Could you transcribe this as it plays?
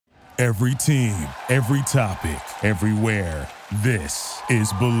Every team, every topic, everywhere. This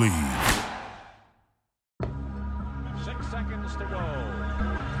is Believe. 6 seconds to go.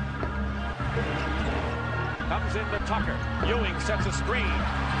 Comes into Tucker. Ewing sets a screen.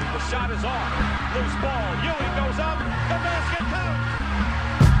 The shot is off. Loose ball. Ewing goes up. The basket counts.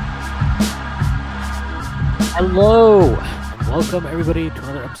 Hello, and welcome everybody to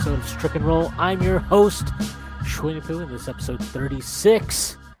another episode of Strick and Roll. I'm your host, Shwinny Poo, and this is episode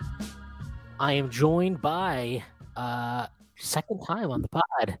 36. I am joined by second time on the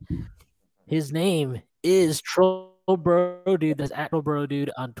pod. His name is TrillBroDude. That's at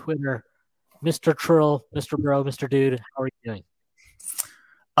TrillBroDude on Twitter. Mr. Trill, Mr. Bro, Mr. Dude, how are you doing?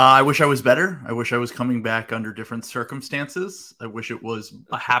 I wish I was better. I wish I was coming back under different circumstances. I wish it was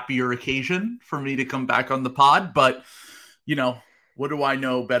a happier occasion for me to come back on the pod. But, you know, what do I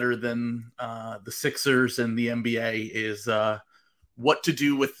know better than the Sixers and the NBA is what to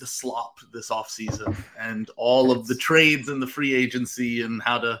do with the slop this offseason and all of the trades and the free agency and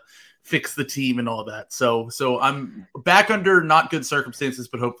how to fix the team and all that. So I'm back under not good circumstances,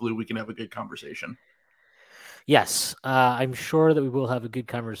 but hopefully we can have a good conversation. Yes, I'm sure that we will have a good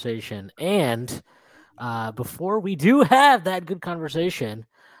conversation. And before we do have that good conversation,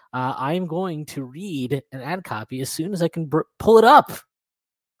 I'm going to read an ad copy as soon as I can pull it up.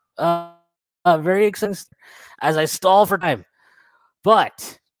 Very exciting as I stall for time.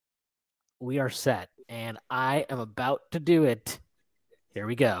 But we are set, and I am about to do it. Here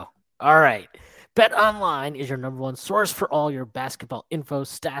we go. All right. BetOnline is your number one source for all your basketball info,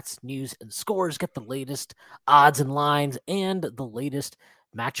 stats, news, and scores. Get the latest odds and lines and the latest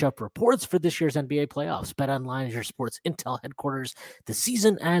matchup reports for this year's NBA playoffs. BetOnline is your sports intel headquarters this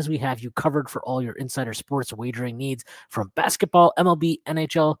season, as we have you covered for all your insider sports wagering needs, from basketball, MLB,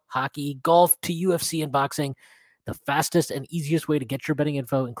 NHL, hockey, golf, to UFC and boxing. The fastest and easiest way to get your betting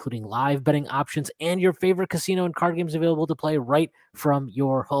info, including live betting options and your favorite casino and card games available to play right from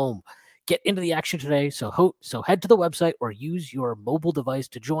your home. Get into the action today, so head to the website or use your mobile device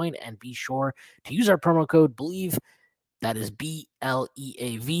to join, and be sure to use our promo code BELIEVE, that is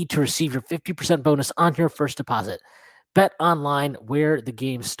BLEAV, to receive your 50% bonus on your first deposit. Bet online, where the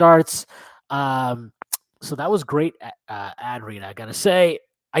game starts. So that was great ad read, I gotta say.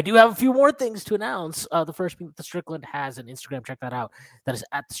 I do have a few more things to announce. The first being that the Strickland has an Instagram. Check that out. That is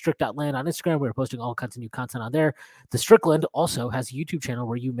at strick.land on Instagram. We're posting all kinds of new content on there. The Strickland also has a YouTube channel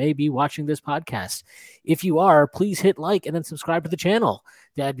where you may be watching this podcast. If you are, please hit like and then subscribe to the channel.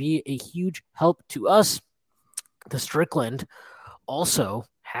 That'd be a huge help to us. The Strickland also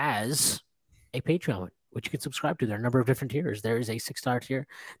has a Patreon, which you can subscribe to. There are a number of different tiers. There is a $6 tier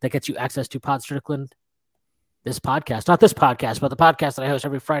that gets you access to Pod Strickland, this podcast, not this podcast, but the podcast that I host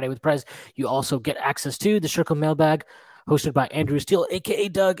every Friday with Prez. You also get access to the Strickland Mailbag, hosted by Andrew Steele, a.k.a.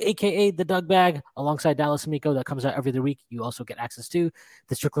 Doug, a.k.a. the Doug Bag, alongside Dallas Amico. That comes out every other week. You also get access to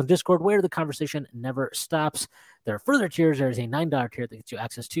the Strickland Discord, where the conversation never stops. There are further tiers. There is a $9 tier that gets you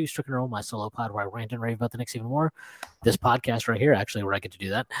access to Strick and Roll, my solo pod, where I rant and rave about the Knicks even more. This podcast right here, actually, where I get to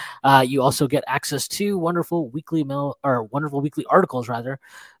do that. You also get access to wonderful weekly articles,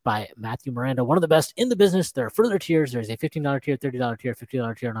 by Matthew Miranda, one of the best in the business. There are further tiers. There's a $15 tier, $30 tier,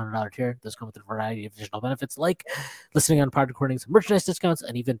 $50 tier, and $100 tier. Those come with a variety of additional benefits, like listening on pod recordings, merchandise discounts,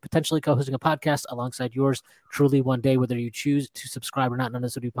 and even potentially co-hosting a podcast alongside yours truly one day. Whether you choose to subscribe or not, none of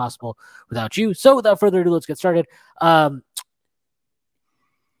this would be possible without you. So without further ado, let's get started. So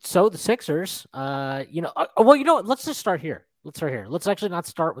the Sixers, let's just start here. Let's actually not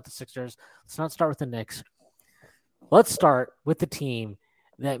start with the Sixers. Let's not start with the Knicks. Let's start with the team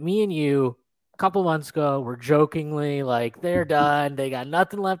that me and you a couple months ago were jokingly like, they're done. They got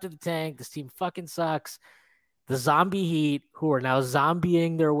nothing left in the tank. This team fucking sucks. The Zombie Heat, who are now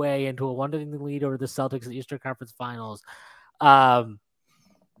zombieing their way into a 1-0 lead over the Celtics in the Eastern Conference Finals.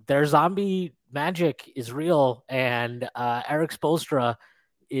 Their zombie magic is real, and Eric Spoelstra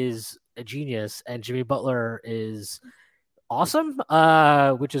is a genius, and Jimmy Butler is awesome,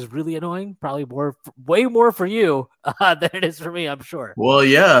 which is really annoying. Probably way more for you than it is for me, I'm sure. Well,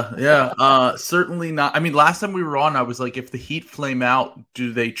 yeah. Certainly not. I mean, last time we were on, I was like, if the Heat flame out,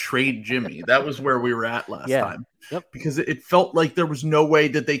 do they trade Jimmy? That was where we were at last time. Yep. Because it felt like there was no way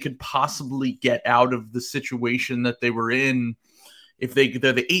that they could possibly get out of the situation that they were in. If they're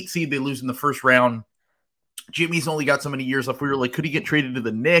the 8th seed, they lose in the first round. Jimmy's only got so many years left. We were like, could he get traded to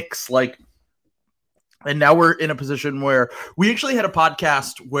the Knicks? And now we're in a position where we actually had a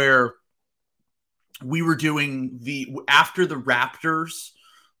podcast where we were doing after the Raptors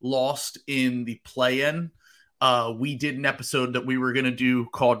lost in the play-in, we did an episode that we were going to do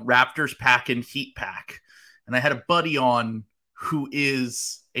called Raptors Pack and Heat Pack. And I had a buddy on who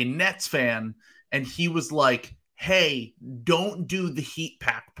is a Nets fan, and he was like, hey, don't do the heat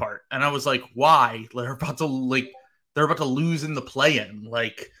pack part. And I was like, why? They're about to lose in the play-in.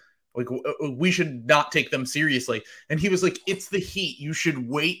 Like we should not take them seriously. And he was like, it's the Heat. You should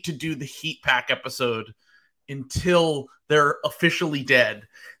wait to do the heat pack episode until they're officially dead.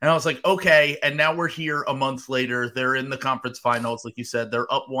 And I was like, okay. And now we're here a month later. They're in the conference finals. Like you said,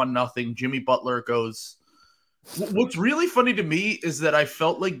 they're up 1-0. Jimmy Butler goes. What's really funny to me is that I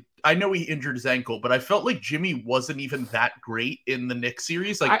felt like, I know he injured his ankle, but I felt like Jimmy wasn't even that great in the Knicks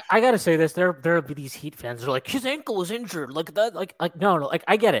series. Like, I gotta say this, there are these Heat fans. They're like, his ankle was injured. Like that. Like no. Like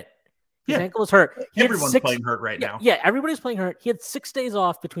I get it. His ankle was hurt. Everyone's playing hurt right now. Yeah, everybody's playing hurt. He had 6 days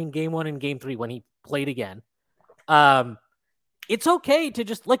off between game 1 and game 3 when he played again. It's okay to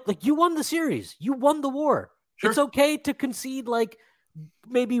just like you won the series. You won the war. Sure. It's okay to concede like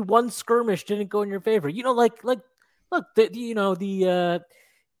maybe one skirmish didn't go in your favor. You know, look,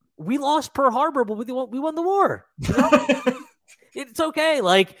 we lost Pearl Harbor, but we won the war. You know? It's okay.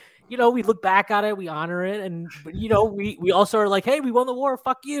 Like, you know, we look back at it, we honor it, and you know, we also are like, hey, we won the war.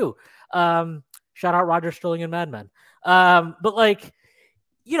 Fuck you. Shout out Roger Sterling and Mad Men. But like,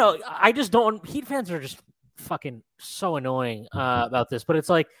 you know, I just don't. Heat fans are just fucking so annoying about this. But it's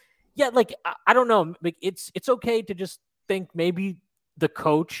like, yeah, like I don't know. Like it's okay to just think maybe the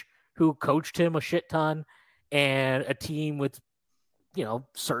coach who coached him a shit ton and a team with, you know,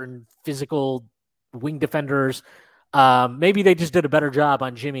 certain physical wing defenders. Maybe they just did a better job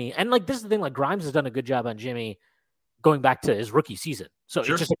on Jimmy. And like, this is the thing, like Grimes has done a good job on Jimmy going back to his rookie season. So It's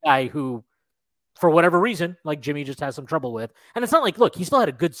just a guy who, for whatever reason, like Jimmy just has some trouble with. And it's not like, look, he still had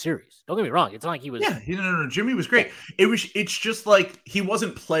a good series. Don't get me wrong. It's not like he was. Yeah, no. Jimmy was great. It's just like, he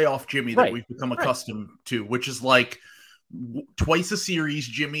wasn't playoff Jimmy that we've become accustomed to, which is like twice a series,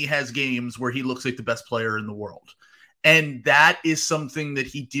 Jimmy has games where he looks like the best player in the world. And that is something that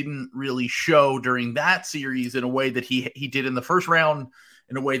he didn't really show during that series in a way that he did in the first round,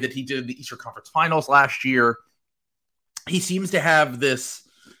 in a way that he did in the Eastern Conference Finals last year. He seems to have this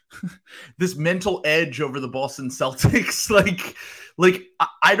mental edge over the Boston Celtics. like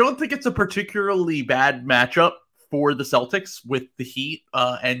I don't think it's a particularly bad matchup for the Celtics with the Heat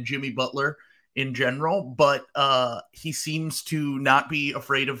and Jimmy Butler in general, but he seems to not be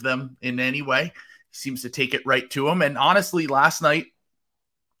afraid of them in any way. Seems to take it right to him. And honestly, last night,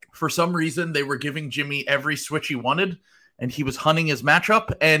 for some reason, they were giving Jimmy every switch he wanted, and he was hunting his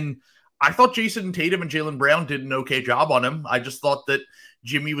matchup. And I thought Jason Tatum and Jaylen Brown did an okay job on him. I just thought that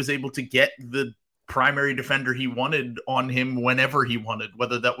Jimmy was able to get the primary defender he wanted on him whenever he wanted,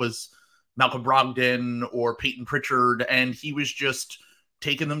 whether that was Malcolm Brogdon or Peyton Pritchard, and he was just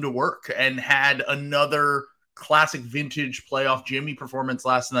taking them to work and had another classic vintage playoff Jimmy performance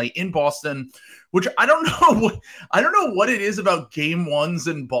last night in Boston, which I don't know what it is about game ones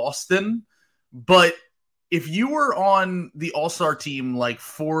in Boston, but if you were on the All-Star team like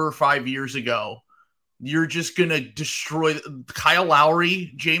 4 or 5 years ago, you're just going to destroy Kyle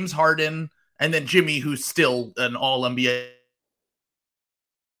Lowry, James Harden, and then Jimmy, who's still an All-NBA.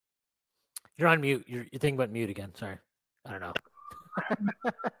 You're on mute. You're thinking about mute again. Sorry. I don't know.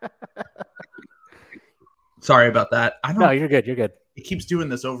 Sorry about that. No, you're good. You're good. It keeps doing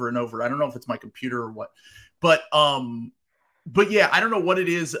this over and over. I don't know if it's my computer or what, but yeah, I don't know what it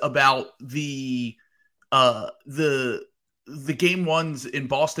is about the game ones in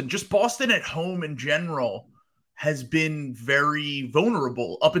Boston. Just Boston at home in general has been very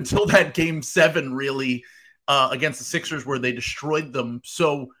vulnerable up until that game 7, really, against the Sixers, where they destroyed them.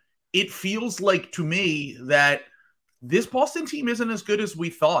 So it feels like to me that this Boston team isn't as good as we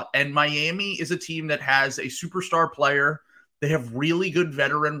thought. And Miami is a team that has a superstar player. They have really good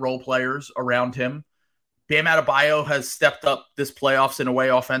veteran role players around him. Bam Adebayo has stepped up this playoffs in a way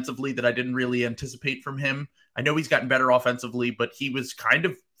offensively that I didn't really anticipate from him. I know he's gotten better offensively, but he was kind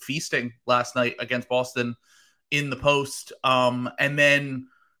of feasting last night against Boston in the post. And then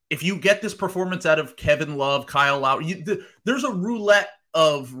if you get this performance out of Kevin Love, Kyle Lowry, there's a roulette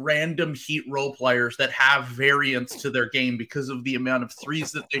of random Heat role players that have variance to their game because of the amount of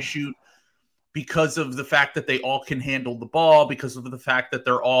threes that they shoot, because of the fact that they all can handle the ball, because of the fact that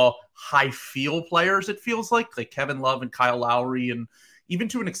they're all high feel players. It feels like Kevin Love and Kyle Lowry, and even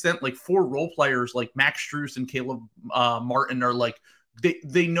to an extent, like 4 role players like Max Strus and Caleb Martin are like,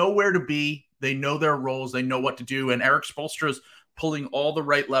 they know where to be. They know their roles. They know what to do. And Eric Spoelstra's pulling all the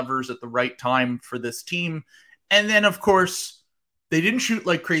right levers at the right time for this team. And then, of course, they didn't shoot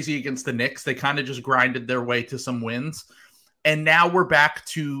like crazy against the Knicks. They kind of just grinded their way to some wins. And now we're back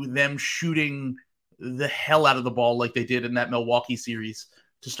to them shooting the hell out of the ball like they did in that Milwaukee series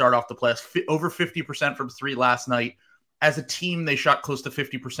to start off the playoffs. Over 50% from 3 last night. as a team, they shot close to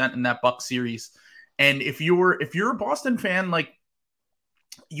 50% in that Bucks series. And if you're a Boston fan, like,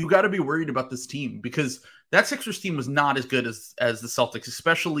 you got to be worried about this team, because that Sixers team was not as good as the Celtics,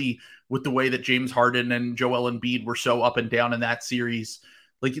 especially with the way that James Harden and Joel Embiid were so up and down in that series.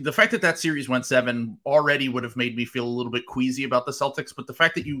 Like, the fact that series went 7 already would have made me feel a little bit queasy about the Celtics. But the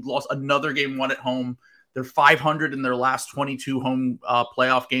fact that you lost another game 1 at home, they're 500 in their last 22 home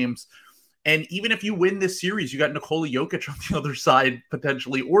playoff games. And even if you win this series, you got Nikola Jokic on the other side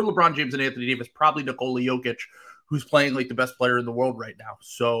potentially, or LeBron James and Anthony Davis, probably Nikola Jokic, who's playing like the best player in the world right now.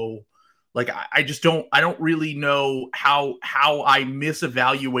 So, like, I don't really know how I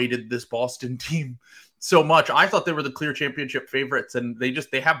misevaluated this Boston team so much. I thought they were the clear championship favorites, and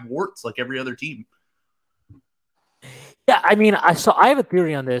they have warts like every other team. Yeah, I mean, I have a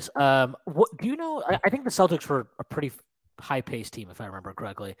theory on this. What do you know? I think the Celtics were a pretty high-paced team, if I remember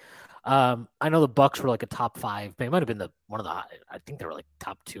correctly. I know the Bucks were like a top 5. They might have been I think they were like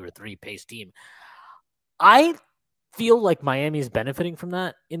top 2 or 3 pace team. I feel like Miami's benefiting from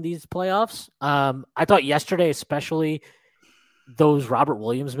that in these playoffs. I thought yesterday, especially, those Robert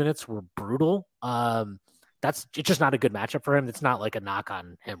Williams minutes were brutal. It's just not a good matchup for him. It's not like a knock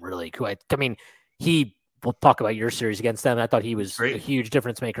on him, really. We'll talk about your series against them. I thought he was a huge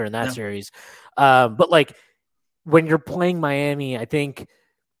difference maker in that series. But like, when you're playing Miami, I think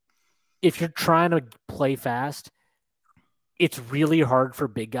if you're trying to play fast, it's really hard for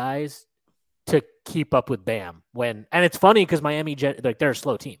big guys to keep up with Bam. And it's funny because Miami, like, they're a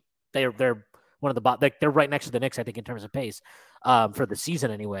slow team. They're one of the they're right next to the Knicks, I think, in terms of pace for the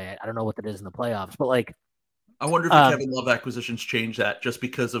season anyway. I don't know what that is in the playoffs, but like, I wonder if the Kevin Love acquisitions change that just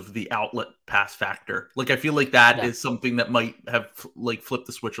because of the outlet pass factor. Like, I feel like that is something that might have like flipped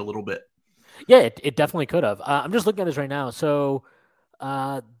the switch a little bit. Yeah, it definitely could have. I'm just looking at this right now. So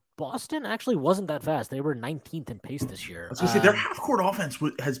Boston actually wasn't that fast. They were 19th in pace this year. I was going to say, their half-court offense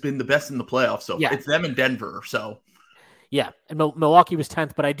has been the best in the playoffs. So it's them and Denver. So yeah, and Milwaukee was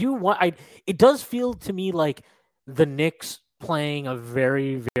 10th. But it does feel to me like the Knicks playing a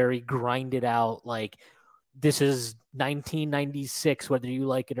very, very grinded out, like, this is 1996, whether you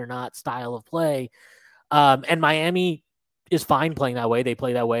like it or not, style of play. And Miami is fine playing that way. They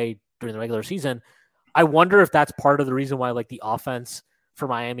play that way during the regular season. I wonder if that's part of the reason why, like, the offense for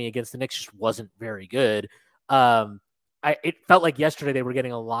Miami against the Knicks just wasn't very good. It felt like yesterday they were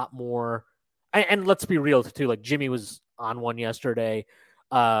getting a lot more. And let's be real too. Like, Jimmy was on one yesterday,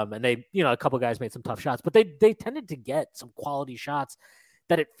 and they, a couple guys made some tough shots, but they tended to get some quality shots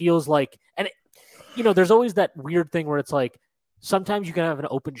that it feels like. And there's always that weird thing where it's like sometimes you can have an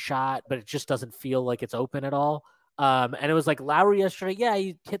open shot, but it just doesn't feel like it's open at all. And it was like Lowry yesterday. Yeah,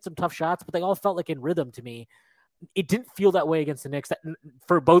 he hit some tough shots, but they all felt like in rhythm to me. It didn't feel that way against the Knicks,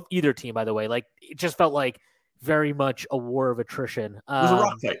 for either team, by the way. Like, it just felt like very much a war of attrition. It was a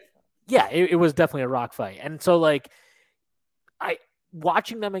rock fight. Yeah, it was definitely a rock fight. And so, like,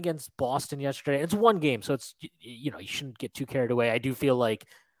 watching them against Boston yesterday, it's one game, so it's, you shouldn't get too carried away. I do feel like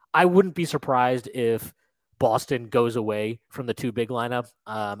I wouldn't be surprised if Boston goes away from the 2 big lineup.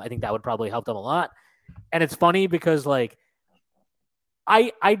 I think that would probably help them a lot. And it's funny because, like,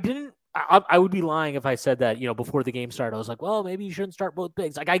 I would be lying if I said that, before the game started, I was like, well, maybe you shouldn't start both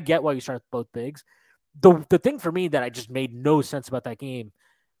bigs. Like, I get why you start both bigs. The thing for me that I just made no sense about that game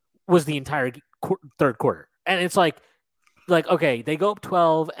was the entire third quarter. And it's like, okay, they go up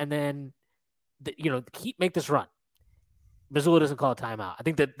 12 and then, make this run. Missoula doesn't call a timeout. I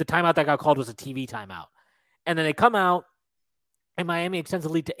think that the timeout that got called was a TV timeout. And then they come out and Miami extends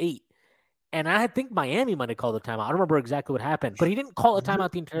the lead to 8. And I think Miami might have called a timeout. I don't remember exactly what happened, but he didn't call a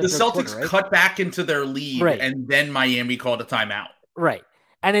timeout the entire The Celtics quarter, right? cut back into their lead, and then Miami called a timeout. Right.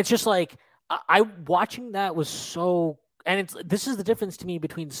 And it's just like, I watching that was so, and this is the difference to me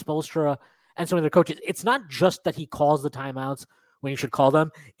between Spoelstra and some of their coaches. It's not just that he calls the timeouts when you should call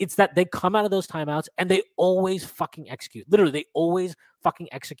them. It's that they come out of those timeouts and they always fucking execute. Literally, they always fucking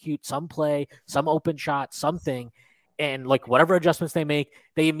execute some play, some open shot, something. And like whatever adjustments they make,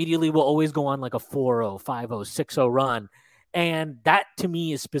 they immediately will always go on like a 4-0, 5-0, 6-0 run. And that to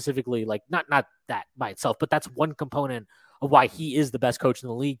me is specifically like, not that by itself, but that's one component of why he is the best coach in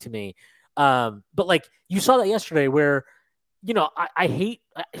the league to me. But like you saw that yesterday where, I hate,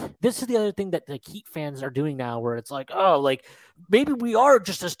 this is the other thing that the Heat fans are doing now where it's like, oh, like maybe we are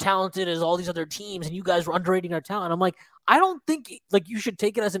just as talented as all these other teams and you guys were underrating our talent. I'm like, I don't think like you should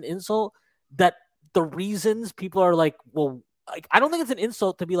take it as an insult that the reasons people are like, well, like, I don't think it's an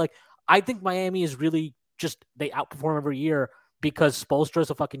insult to be like, I think Miami is really just, they outperform every year because Spoelstra is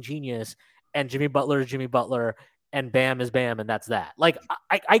a fucking genius and Jimmy Butler is Jimmy Butler and Bam is Bam and that's that. Like,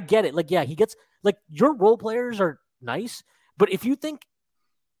 I get it. Like, yeah, he gets, like, your role players are nice. But if you think,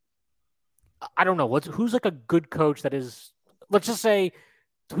 I don't know, who's like a good coach that is, let's just say,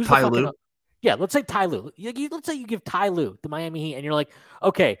 who's Ty the fucking, Lue? yeah, let's say Ty Lue. Let's say you give Ty Lue the Miami Heat, and you're like,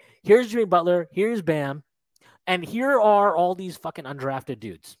 okay, here's Jimmy Butler, here's Bam, and here are all these fucking undrafted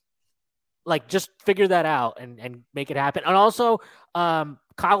dudes. Like, just figure that out and make it happen. And also,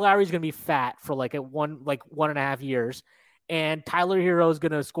 Kyle Lowry's gonna be fat for like 1.5 years, and Tyler Hero is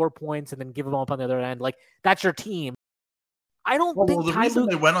gonna score points and then give them up on the other end. Like, that's your team. I don't think the reason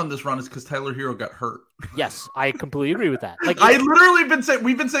they went on this run is because Tyler Hero got hurt. Yes, I completely agree with that. Like,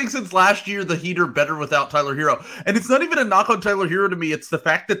 we've been saying since last year the Heat are better without Tyler Hero, and it's not even a knock on Tyler Hero to me. It's the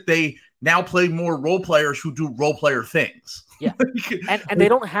fact that they now play more role players who do role player things. Yeah, and they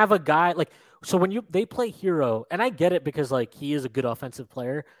don't have a guy like, so when they play Hero, and I get it because like he is a good offensive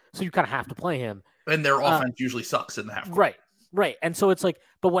player, so you kind of have to play him. And their offense usually sucks in the half court. Right, and so it's like,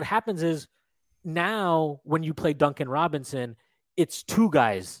 but what happens is, now when you play Duncan Robinson, it's two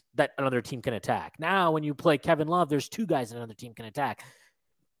guys that another team can attack. Now when you play Kevin Love, there's two guys that another team can attack.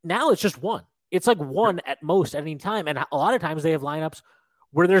 Now it's just one. It's like one at most at any time. And a lot of times they have lineups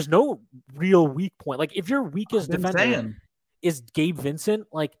where there's no real weak point. Like, if your weakest defender is Gabe Vincent,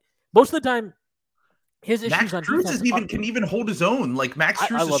 like, most of the time his issues on defense can even hold his own. Like, Max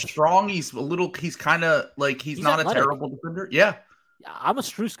Strus is strong. He's kind of like, he's not athletic. A terrible defender. Yeah. I'm a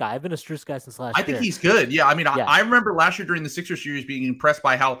Strus guy. I've been a Strus guy since last year. I think he's good. Yeah, I mean, yeah. I remember last year during the Sixers series being impressed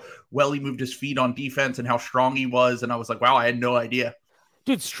by how well he moved his feet on defense and how strong he was. And I was like, wow, I had no idea.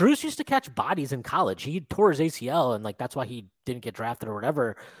 Dude, Strus used to catch bodies in college. He tore his ACL, and like that's why he didn't get drafted or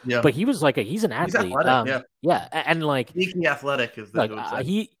whatever. Yeah, but he was like he's an athlete. He's athletic, yeah, and like sneaky athletic is like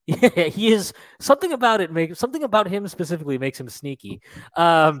he is something about it. Something about him specifically makes him sneaky.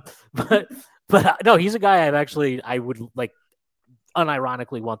 But no, he's a guy I would like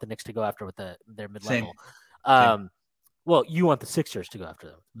unironically want the Knicks to go after with their mid-level. Same. Well, you want the Sixers to go after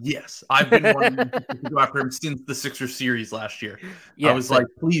them. Yes. I've been wanting to go after him since the Sixers series last year. Yeah, I was like,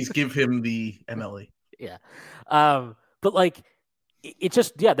 please give him the MLE. Yeah. But like, it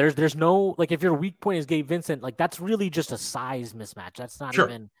just, yeah, there's no, like, if your weak point is Gabe Vincent, like, that's really just a size mismatch. That's not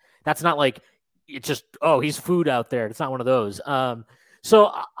that's not like, it's just, oh, he's food out there. It's not one of those.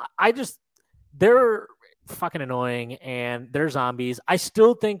 So I just, they're fucking annoying and they're zombies. I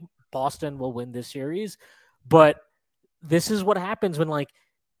still think Boston will win this series, but this is what happens when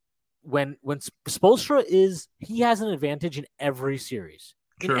Spoelstra he has an advantage in every series.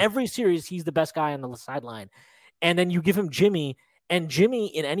 Sure. In every series, he's the best guy on the sideline. And then you give him Jimmy, and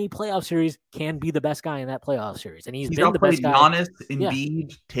Jimmy in any playoff series can be the best guy in that playoff series. And he's been the best guy. Giannis,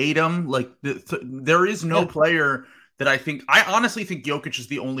 Embiid, Tatum, like there is no player that I honestly think Jokic is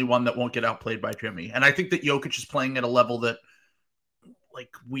the only one that won't get outplayed by Jimmy. And I think that Jokic is playing at a level that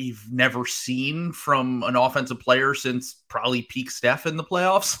like we've never seen from an offensive player since probably peak Steph in the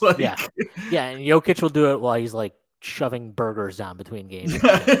playoffs. Like, yeah. And Jokic will do it while he's like shoving burgers down between games.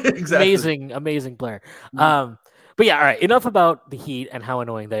 Exactly. Amazing player. But yeah, all right. Enough about the Heat and how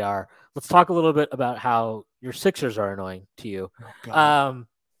annoying they are. Let's talk a little bit about how your Sixers are annoying to you. I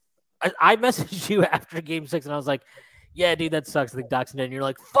messaged you after Game 6, and I was like, "Yeah, dude, that sucks." I think Doc's dead. And you're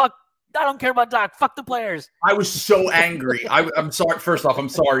like, "Fuck. I don't care about Doc. Fuck the players." I was so angry. I'm sorry. First off, I'm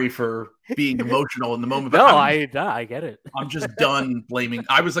sorry for being emotional in the moment. No, I get it. I'm just done blaming.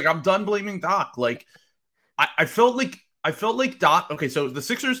 I was like, I'm done blaming Doc. Like, I felt like Doc. Okay, so the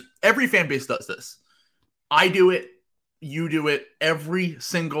Sixers, every fan base does this. I do it. You do it. Every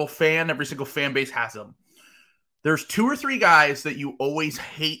single fan base has them. There's 2 or 3 guys that you always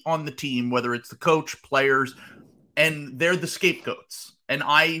hate on the team, whether it's the coach, players, and they're the scapegoats. And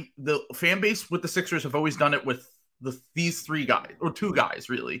the fan base with the Sixers have always done it with these 3 guys, or 2 guys,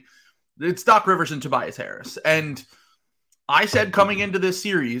 really. It's Doc Rivers and Tobias Harris. And I said coming into this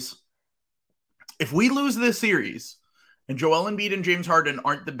series, if we lose this series and Joel Embiid and James Harden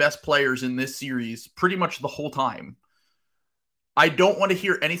aren't the best players in this series pretty much the whole time, I don't want to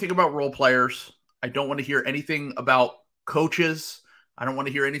hear anything about role players. I don't want to hear anything about coaches. I don't want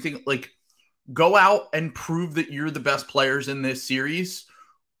to hear anything like, go out and prove that you're the best players in this series,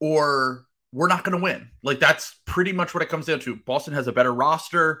 or we're not going to win. Like, that's pretty much what it comes down to. Boston has a better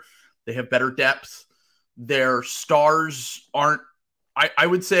roster. They have better depth. Their stars aren't, I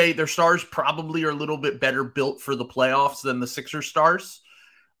would say their stars probably are a little bit better built for the playoffs than the Sixers stars.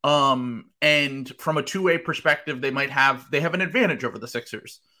 And from a two-way perspective, they have an advantage over the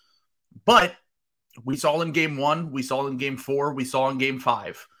Sixers. But we saw in game 1, we saw in game 4, we saw in game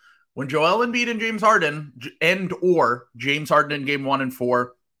 5. When Joel Embiid and James Harden or James Harden in game 1 and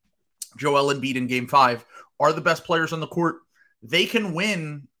 4, Joel Embiid in game 5 are the best players on the court, they can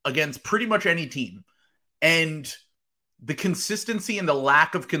win against pretty much any team. And the consistency and the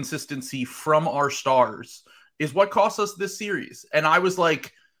lack of consistency from our stars is what cost us this series. And I was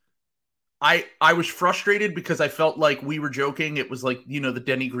like, I was frustrated because I felt like we were joking. It was like, the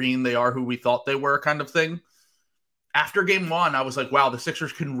Denny Green, they are who we thought they were kind of thing. After game one, I was like, wow, the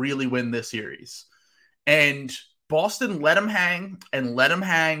Sixers can really win this series. And Boston let him hang and let him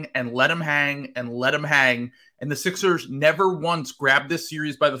hang and let him hang and let him hang. And the Sixers never once grabbed this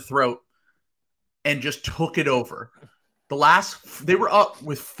series by the throat and just took it over. They were up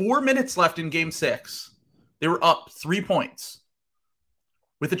with 4 minutes left in game 6. They were up 3 points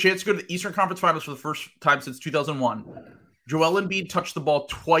with a chance to go to the Eastern Conference Finals for the first time since 2001. Joel Embiid touched the ball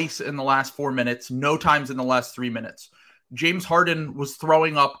twice in the last 4 minutes, no times in the last 3 minutes. James Harden was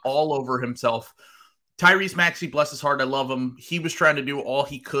throwing up all over himself. Tyrese Maxey, bless his heart, I love him. He was trying to do all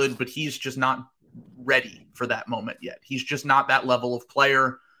he could, but he's just not ready for that moment yet. He's just not that level of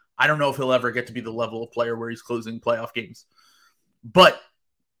player. I don't know if he'll ever get to be the level of player where he's closing playoff games. But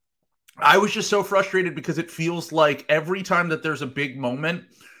I was just so frustrated because it feels like every time that there's a big moment,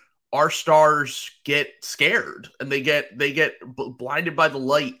 our stars get scared and they get blinded by the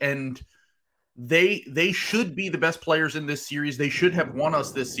light, and they should be the best players in this series. They should have won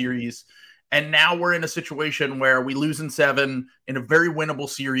us this series. And now we're in a situation where we lose in 7 in a very winnable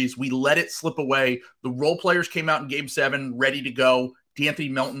series. We let it slip away. The role players came out in game 7 ready to go. D'Anthony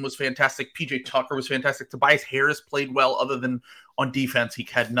Melton was fantastic. PJ Tucker was fantastic. Tobias Harris played well, other than on defense. He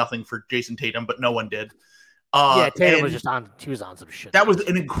had nothing for Jason Tatum, but no one did. Tatum was just he was on some shit. That was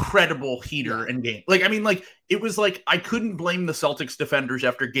an incredible heater in game. It was like, I couldn't blame the Celtics defenders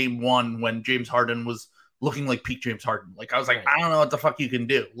after game 1 when James Harden was looking like peak James Harden. I was like, I don't know what the fuck you can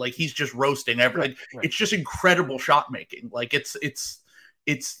do. He's just roasting everything. Right. It's just incredible shot making.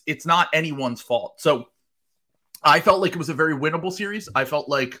 It's not anyone's fault. So I felt like it was a very winnable series. I felt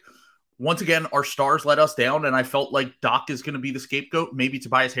like, once again, our stars let us down, and I felt like Doc is going to be the scapegoat. Maybe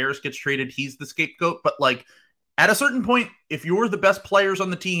Tobias Harris gets traded. He's the scapegoat. But at a certain point, if you're the best players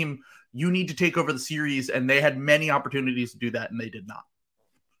on the team, you need to take over the series, and they had many opportunities to do that, and they did not.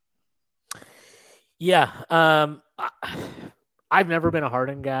 Yeah. I've never been a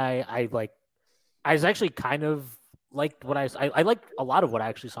Harden guy. I was actually kind of liked what I liked a lot of what I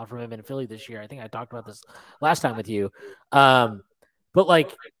actually saw from him in Philly this year. I think I talked about this last time with you. But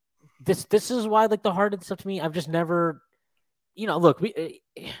this is why the Harden stuff to me, I've just never, look,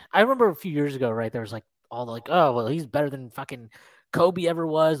 I remember a few years ago, right? There was all oh, well, he's better than fucking Kobe ever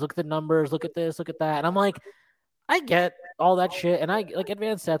was. Look at the numbers. Look at this. Look at that. And I'm like, I get all that shit. And I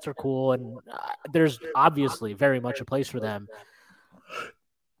advanced stats are cool. And there's obviously very much a place for them.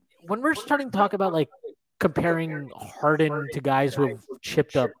 When we're starting to talk about comparing Harden to guys who have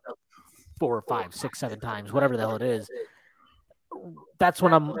chipped up 4, 5, 6, 7 times, whatever the hell it is, that's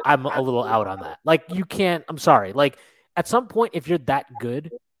when I'm a little out on that. You can't, I'm sorry. At some point, if you're that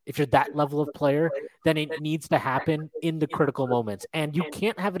good, if you're that level of player, then it needs to happen in the critical moments. And you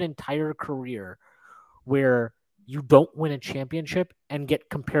can't have an entire career where you don't win a championship and get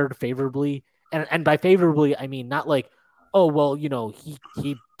compared favorably. And by favorably, I mean, not oh, well,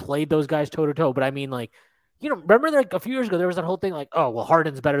 he played those guys toe to toe. But I mean, remember a few years ago, there was that whole thing oh, well,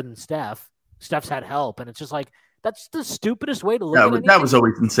 Harden's better than Steph. Steph's had help. And it's just that's the stupidest way to look at it. That was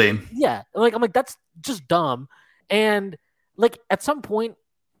always insane. Yeah. I'm that's just dumb. And at some point,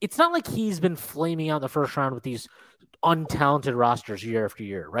 it's not like he's been flaming out the first round with these untalented rosters year after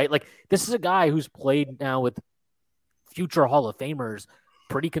year, right? This is a guy who's played now with future Hall of Famers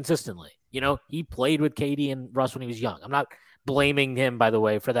pretty consistently. He played with KD and Russ when he was young. I'm not blaming him, by the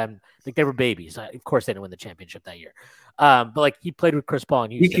way, for them. They were babies. Of course, they didn't win the championship that year. But he played with Chris Paul.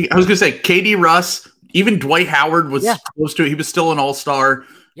 And I was going to say KD, Russ, even Dwight Howard was close to it. He was still an all-star.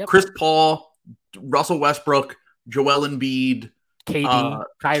 Yep. Chris Paul, Russell Westbrook, Joel Embiid, KD,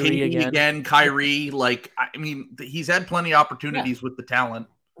 Kyrie again, Kyrie. He's had plenty of opportunities with the talent.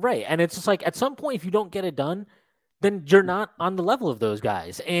 Right. And it's just at some point, if you don't get it done, then you're not on the level of those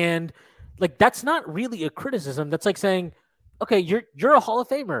guys. And that's not really a criticism. That's saying, okay, you're a Hall of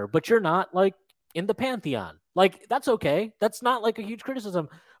Famer, but you're not in the Pantheon. That's okay. That's not a huge criticism.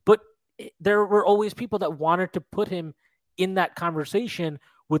 But there were always people that wanted to put him in that conversation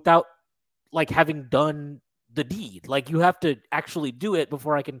without having done the deed. You have to actually do it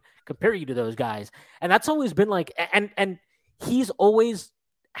before I can compare you to those guys. And that's always been and he's always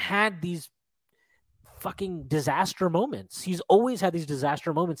had these fucking disaster moments. He's always had these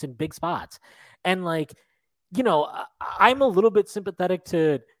disaster moments in big spots. And I'm a little bit sympathetic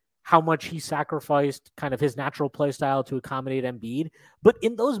to how much he sacrificed kind of his natural play style to accommodate Embiid. But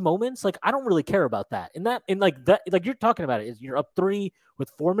in those moments, I don't really care about that. In that, you're talking about it, is you're up 3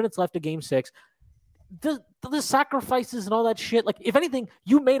 with 4 minutes left of game 6. the sacrifices and all that shit. Like, if anything,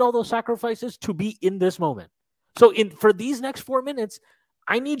 you made all those sacrifices to be in this moment. So for these next 4 minutes,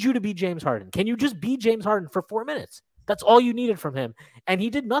 I need you to be James Harden. Can you just be James Harden for 4 minutes? That's all you needed from him. And he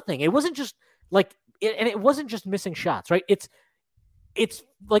did nothing. It wasn't just it wasn't just missing shots, right? It's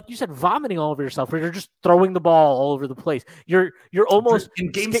like you said, vomiting all over yourself, where you're just throwing the ball all over the place. You're almost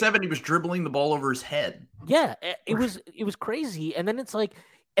in game 7, he was dribbling the ball over his head. Yeah, it was crazy. And then it's like,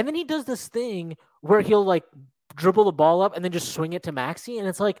 and then he does this thing where he'll like dribble the ball up and then just swing it to Maxey, and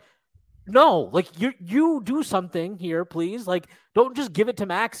it's like, no, like you do something here, please. Like, don't just give it to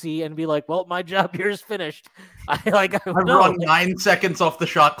Maxey and be like, well, my job here is finished. I run 9 seconds off the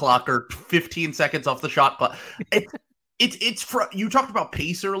shot clock or 15 seconds off the shot clock. You talked about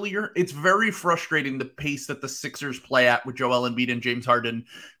pace earlier. It's very frustrating, the pace that the Sixers play at with Joel Embiid and James Harden,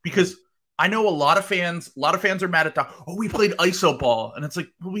 because I know a lot of fans are mad at we played ISO ball. And it's like,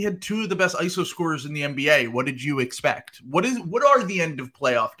 well, we had 2 of the best ISO scorers in the NBA. What did you expect? What are the end of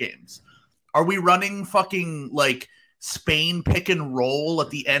playoff games? Are we running fucking like Spain pick and roll at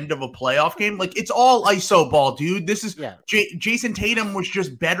the end of a playoff game? Like, it's all ISO ball, dude. This is Jason Tatum was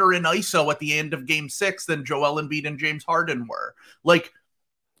just better in ISO at the end of game 6 than Joel Embiid and James Harden were. Like,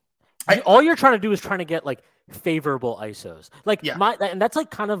 all you're trying to do is trying to get like favorable ISOs. Like, and that's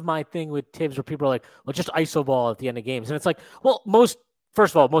like kind of my thing with Tibbs, where people are like, well, just ISO ball at the end of games. And it's like, well, most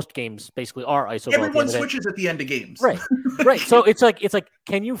games basically are ISO ball. Everyone switches at the end of games. Right. Right. So it's like,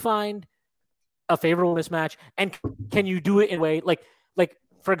 can you find a favorable mismatch, and can you do it in a way like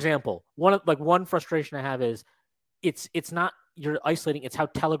for example, one frustration I have is it's not you're isolating, it's how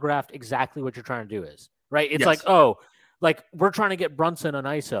telegraphed exactly what you're trying to do is, right? It's like, oh, like we're trying to get Brunson on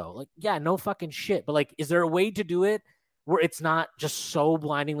ISO. Like, yeah, no fucking shit. But like, is there a way to do it where it's not just so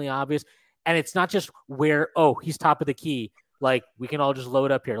blindingly obvious, and it's not just where, oh, he's top of the key, like we can all just load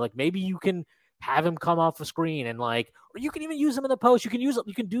up here. Like, maybe you can have him come off the screen, and like, or you can even use him in the post. You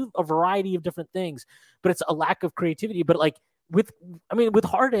can do a variety of different things, but it's a lack of creativity. But like with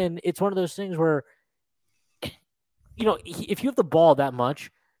Harden, it's one of those things where, you know, if you have the ball that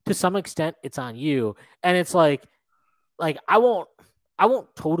much, to some extent, it's on you. And it's like I won't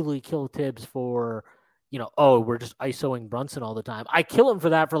totally kill Tibbs for, you know, oh, we're just ISOing Brunson all the time. I kill him for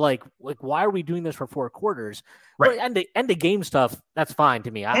that, for like why are we doing this for 4 quarters? Right. End of game stuff, that's fine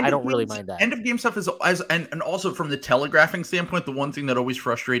to me. I don't really mind that. End of game stuff is and also from the telegraphing standpoint, the one thing that always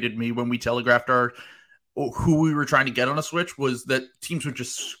frustrated me when we telegraphed who we were trying to get on a switch was that teams would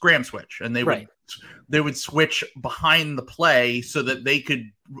just scram switch, and they would switch behind the play so that they could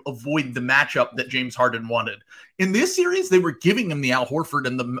avoid the matchup that James Harden wanted. In this series, they were giving him the Al Horford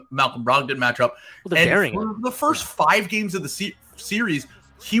and the Malcolm Brogdon matchup. Well, and for the first 5 games of the series,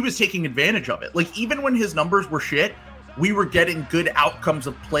 he was taking advantage of it. Like, even when his numbers were shit, we were getting good outcomes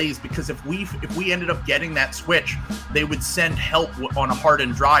of plays, because if we ended up getting that switch, they would send help on a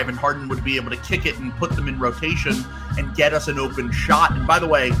Harden drive, and Harden would be able to kick it and put them in rotation and get us an open shot. And by the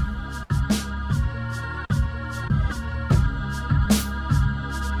way,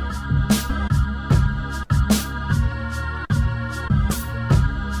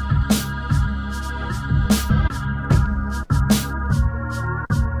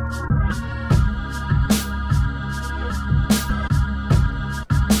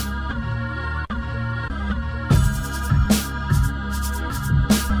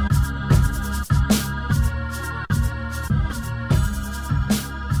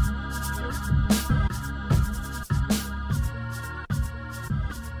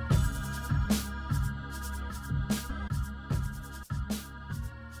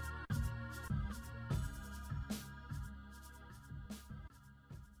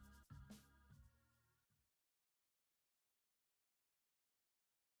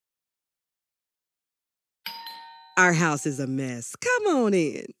 Our house is a mess. Come on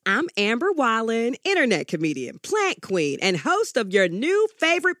in. I'm Amber Wallen, internet comedian, plant queen, and host of your new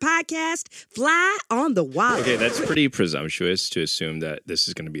favorite podcast, Fly on the Wallen. Okay, that's pretty presumptuous to assume that this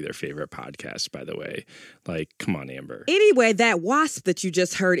is going to be their favorite podcast, by the way. Like, come on, Amber. Anyway, that wasp that you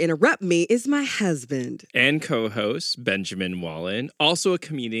just heard interrupt me is my husband. And co-host, Benjamin Wallen, also a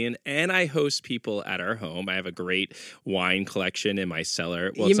comedian, and I host people at our home. I have a great wine collection in my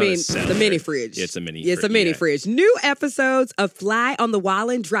cellar. Well, you mean the mini fridge? Yeah, it's a mini fridge. It's a mini fridge. New episodes of Fly on the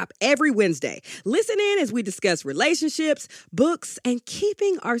Wallen drop every Wednesday. Listen in as we discuss relationships, books, and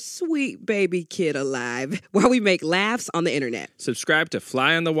keeping our sweet baby kid alive while we make laughs on the internet. Subscribe to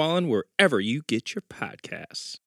Fly on the Wallen wherever you get your podcasts.